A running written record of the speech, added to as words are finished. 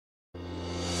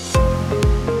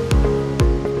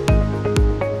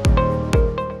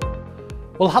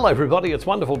Well, hello everybody. It's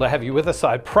wonderful to have you with us.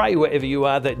 I pray wherever you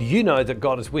are that you know that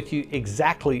God is with you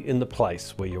exactly in the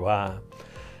place where you are.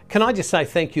 Can I just say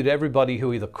thank you to everybody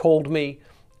who either called me,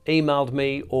 emailed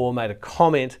me, or made a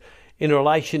comment in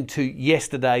relation to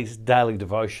yesterday's daily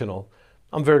devotional.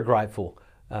 I'm very grateful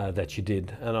that you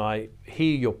did, and I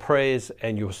hear your prayers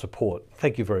and your support.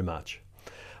 Thank you very much.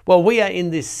 Well, we are in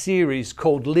this series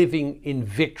called Living in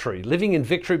Victory. Living in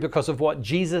victory because of what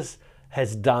Jesus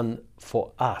has done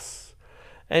for us.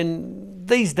 And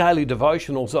these daily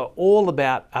devotionals are all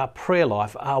about our prayer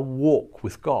life, our walk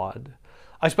with God.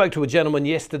 I spoke to a gentleman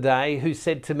yesterday who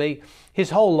said to me his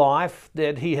whole life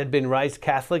that he had been raised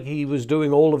Catholic. He was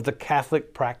doing all of the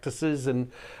Catholic practices and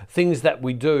things that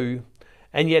we do.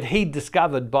 And yet he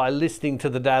discovered by listening to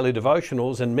the daily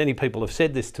devotionals, and many people have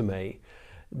said this to me,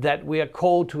 that we are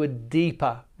called to a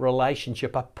deeper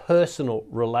relationship, a personal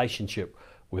relationship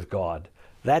with God.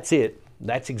 That's it.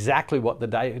 That's exactly what the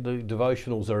daily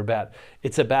devotionals are about.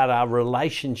 It's about our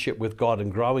relationship with God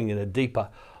and growing in a deeper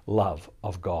love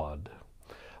of God.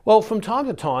 Well, from time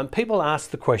to time, people ask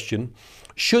the question,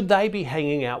 should they be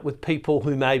hanging out with people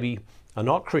who maybe are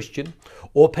not Christian,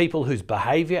 or people whose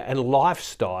behavior and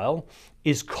lifestyle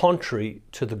is contrary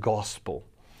to the gospel,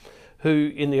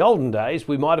 who in the olden days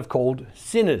we might have called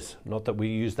sinners, not that we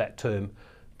use that term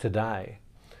today.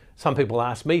 Some people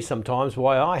ask me sometimes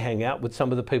why I hang out with some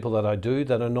of the people that I do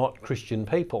that are not Christian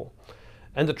people.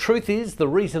 And the truth is, the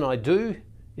reason I do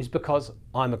is because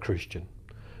I'm a Christian.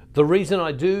 The reason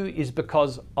I do is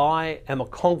because I am a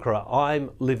conqueror.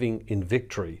 I'm living in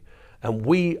victory, and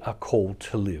we are called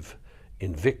to live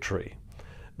in victory.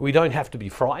 We don't have to be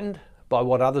frightened by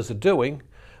what others are doing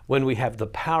when we have the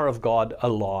power of God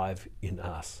alive in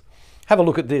us. Have a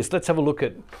look at this. Let's have a look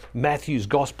at Matthew's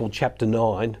Gospel, chapter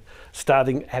 9,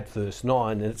 starting at verse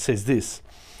 9. And it says this: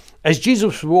 As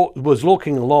Jesus was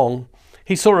walking along,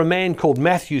 he saw a man called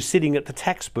Matthew sitting at the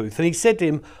tax booth, and he said to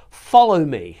him, "Follow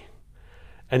me."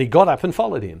 And he got up and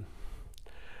followed him.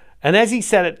 And as he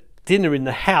sat at dinner in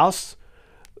the house,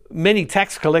 many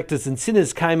tax collectors and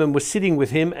sinners came and were sitting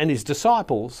with him and his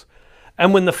disciples.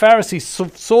 And when the Pharisees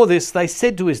saw this, they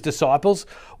said to his disciples,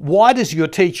 why does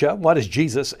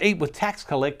Jesus, eat with tax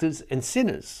collectors and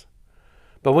sinners?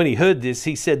 But when he heard this,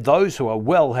 he said, those who are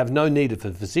well have no need of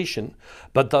a physician,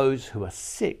 but those who are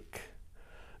sick.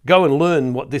 Go and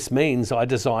learn what this means. I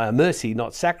desire mercy,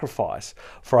 not sacrifice,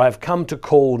 for I have come to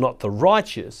call not the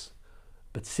righteous,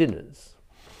 but sinners.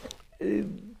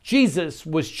 Jesus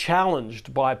was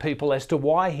challenged by people as to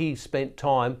why he spent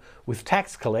time with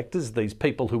tax collectors, these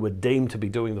people who were deemed to be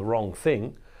doing the wrong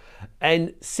thing,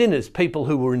 and sinners, people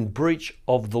who were in breach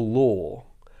of the law.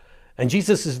 And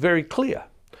Jesus is very clear.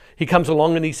 He comes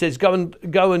along and he says, go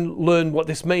and learn what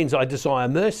this means. I desire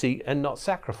mercy and not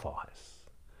sacrifice.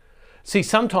 See,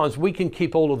 sometimes we can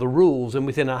keep all of the rules, and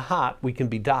within our heart we can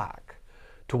be dark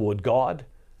toward God,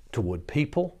 toward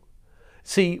people.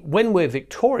 See, when we're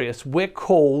victorious, we're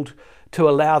called to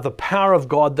allow the power of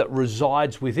God that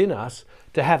resides within us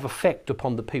to have effect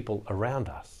upon the people around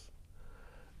us.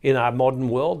 In our modern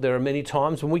world, there are many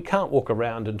times when we can't walk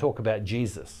around and talk about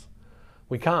Jesus.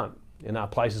 We can't. In our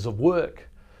places of work,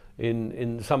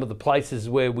 in some of the places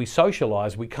where we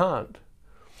socialize, we can't.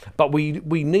 But we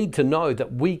need to know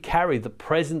that we carry the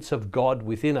presence of God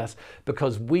within us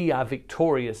because we are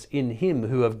victorious in Him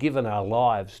who have given our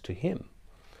lives to Him.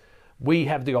 We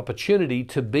have the opportunity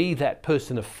to be that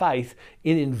person of faith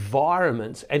in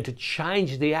environments and to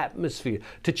change the atmosphere,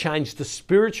 to change the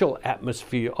spiritual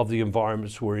atmosphere of the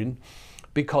environments we're in,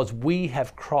 because we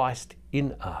have Christ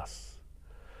in us.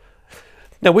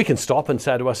 Now we can stop and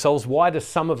say to ourselves, why do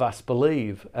some of us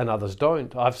believe and others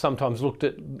don't? I've sometimes looked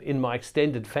at in my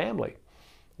extended family.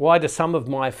 Why do some of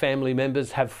my family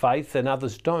members have faith and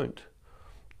others don't?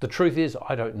 The truth is,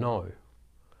 I don't know.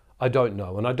 I don't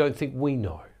know, and I don't think we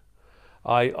know.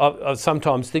 I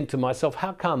sometimes think to myself,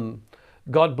 how come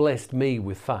God blessed me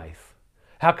with faith?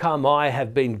 How come I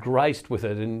have been graced with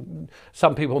it? And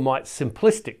some people might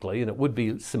simplistically, and it would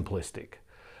be simplistic,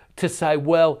 to say,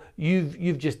 well,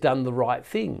 you've just done the right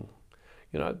thing.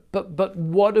 You know, but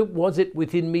what was it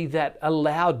within me that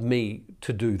allowed me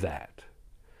to do that?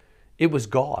 It was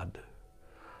God.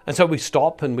 And so we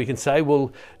stop and we can say,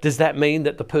 well, does that mean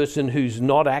that the person who's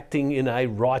not acting in a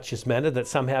righteous manner, that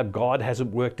somehow God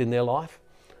hasn't worked in their life?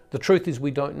 The truth is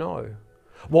we don't know.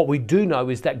 What we do know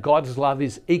is that God's love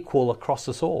is equal across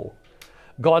us all.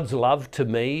 God's love for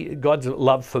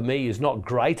me is not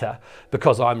greater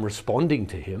because I'm responding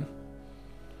to Him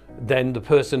than the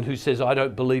person who says, I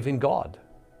don't believe in God.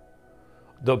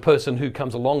 The person who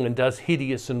comes along and does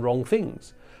hideous and wrong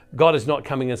things. God is not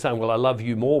coming and saying, well, I love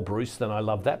you more, Bruce, than I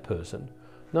love that person.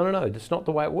 No, that's not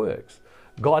the way it works.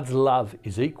 God's love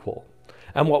is equal.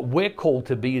 And what we're called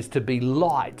to be is to be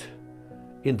light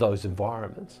in those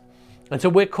environments. And so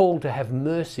we're called to have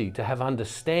mercy, to have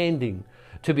understanding,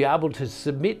 to be able to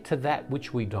submit to that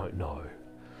which we don't know.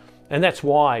 And that's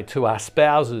why to our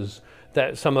spouses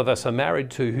that some of us are married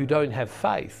to who don't have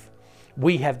faith,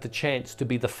 we have the chance to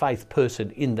be the faith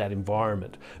person in that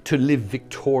environment, to live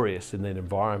victorious in that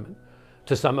environment.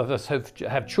 To some of us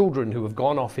have children who have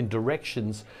gone off in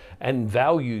directions and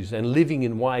values and living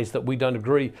in ways that we don't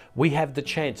agree. We have the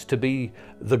chance to be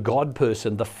the God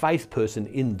person, the faith person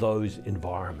in those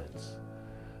environments.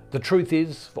 The truth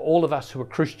is, for all of us who are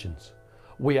Christians,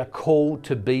 we are called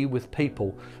to be with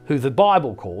people who the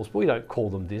Bible calls, we don't call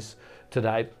them this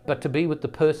today, but to be with the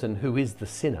person who is the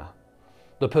sinner,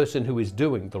 the person who is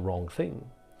doing the wrong thing.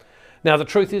 Now, the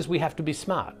truth is we have to be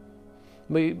smart.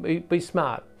 Be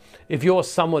smart. If you're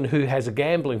someone who has a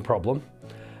gambling problem,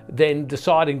 then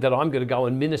deciding that I'm going to go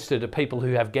and minister to people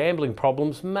who have gambling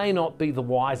problems may not be the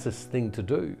wisest thing to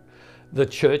do. The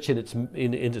church in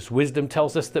its wisdom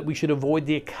tells us that we should avoid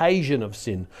the occasion of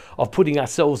sin, of putting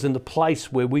ourselves in the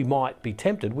place where we might be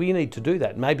tempted. We need to do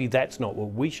that. Maybe that's not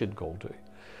what we should call to.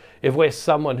 If we're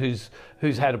someone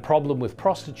who's had a problem with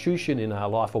prostitution in our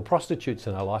life or prostitutes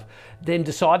in our life, then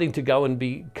deciding to go and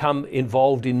become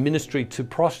involved in ministry to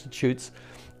prostitutes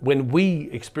when we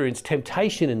experience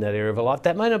temptation in that area of our life,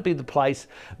 that may not be the place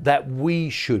that we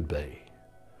should be.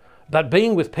 But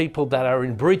being with people that are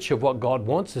in breach of what God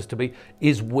wants us to be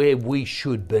is where we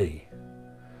should be.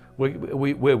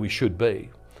 Where we should be.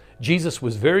 Jesus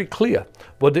was very clear.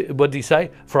 What did he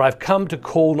say? For I've come to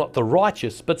call not the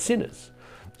righteous, but sinners.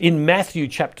 In Matthew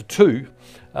chapter 2,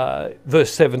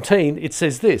 verse 17, it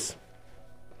says this.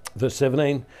 Verse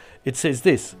 17, it says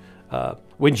this.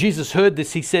 When Jesus heard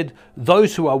this, he said,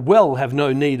 those who are well have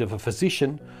no need of a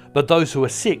physician, but those who are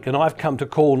sick, and I've come to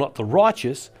call not the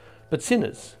righteous, but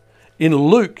sinners. In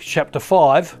Luke chapter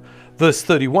 5, verse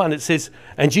 31, it says,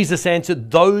 and Jesus answered,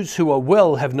 those who are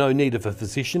well have no need of a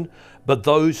physician, but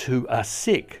those who are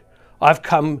sick. I've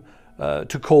come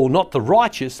to call not the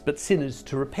righteous, but sinners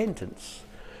to repentance.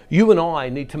 You and I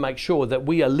need to make sure that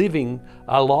we are living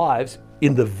our lives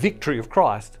in the victory of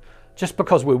Christ. Just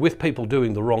because we're with people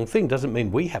doing the wrong thing doesn't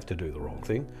mean we have to do the wrong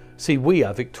thing. See, we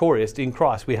are victorious in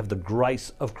Christ. We have the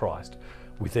grace of Christ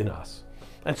within us.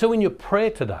 And so in your prayer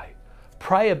today,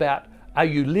 pray about, are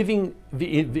you living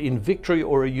in victory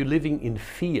or are you living in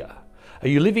fear? Are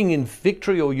you living in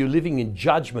victory or are you living in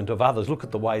judgment of others? Look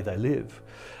at the way they live.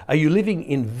 Are you living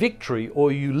in victory or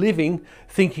are you living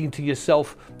thinking to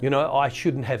yourself, you know, I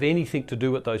shouldn't have anything to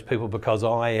do with those people because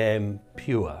I am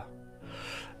pure?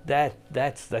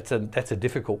 That's a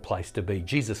difficult place to be.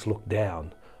 Jesus looked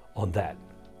down on that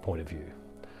point of view.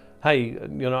 Hey, you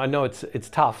know, I know it's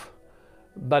tough,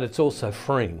 but it's also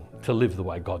freeing to live the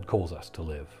way God calls us to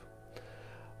live.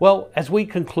 Well, as we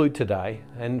conclude today,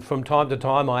 and from time to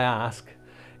time I ask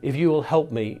if you will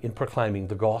help me in proclaiming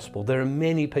the gospel. There are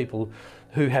many people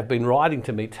who have been writing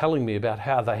to me telling me about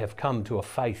how they have come to a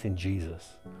faith in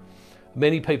Jesus.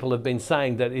 Many people have been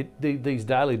saying that these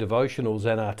daily devotionals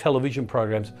and our television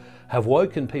programs have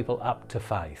woken people up to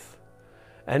faith.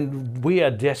 And we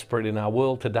are desperate in our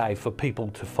world today for people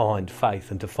to find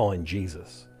faith and to find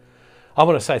Jesus. I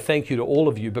want to say thank you to all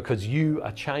of you because you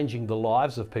are changing the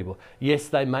lives of people. Yes,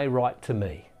 they may write to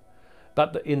me,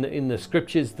 but in the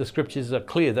scriptures are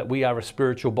clear that we are a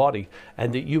spiritual body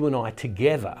and that you and I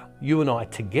together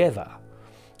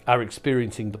are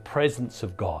experiencing the presence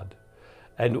of God.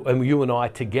 And you and I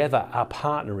together are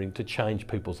partnering to change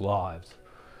people's lives.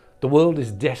 The world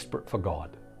is desperate for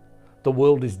God. The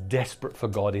world is desperate for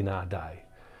God in our day.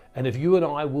 And if you and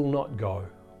I will not go,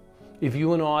 if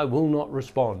you and I will not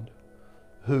respond,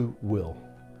 who will?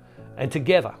 And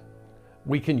together,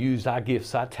 we can use our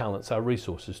gifts, our talents, our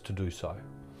resources to do so.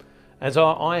 As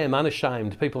I am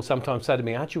unashamed, people sometimes say to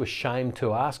me, aren't you ashamed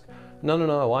to ask?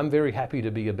 No, I'm very happy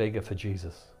to be a beggar for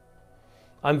Jesus.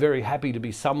 I'm very happy to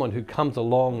be someone who comes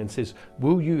along and says,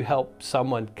 will you help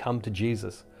someone come to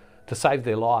Jesus, to save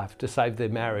their life, to save their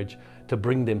marriage, to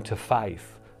bring them to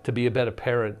faith, to be a better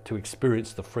parent, to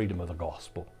experience the freedom of the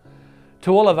gospel.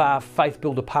 To all of our Faith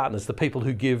Builder partners, the people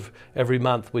who give every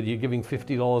month, whether you're giving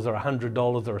 $50 or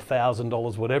 $100 or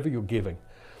 $1,000, whatever you're giving,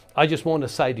 I just want to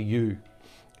say to you,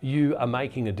 you are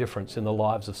making a difference in the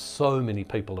lives of so many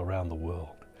people around the world.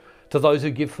 To those who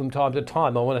give from time to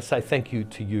time, I want to say thank you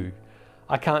to you.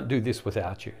 I can't do this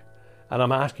without you. And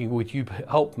I'm asking, would you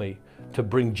help me to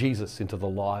bring Jesus into the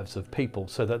lives of people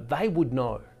so that they would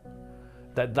know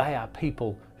that they are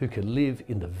people who can live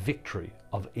in the victory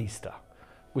of Easter,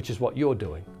 which is what you're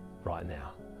doing right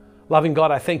now. Loving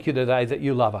God, I thank you today that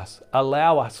you love us.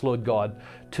 Allow us, Lord God,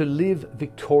 to live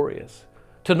victorious,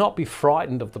 to not be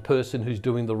frightened of the person who's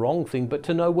doing the wrong thing, but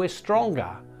to know we're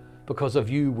stronger because of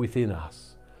you within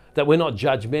us. That we're not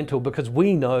judgmental because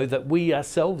we know that we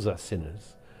ourselves are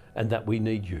sinners and that we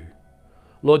need you.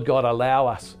 Lord God, allow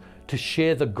us to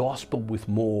share the gospel with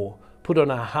more, put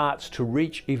on our hearts to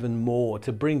reach even more,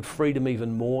 to bring freedom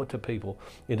even more to people,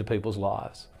 into people's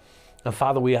lives. And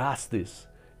Father, we ask this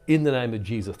in the name of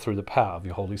Jesus through the power of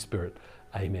your Holy Spirit.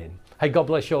 Amen. Hey, God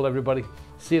bless you all, everybody.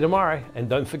 See you tomorrow. And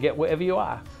don't forget, wherever you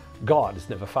are, God is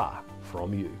never far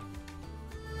from you.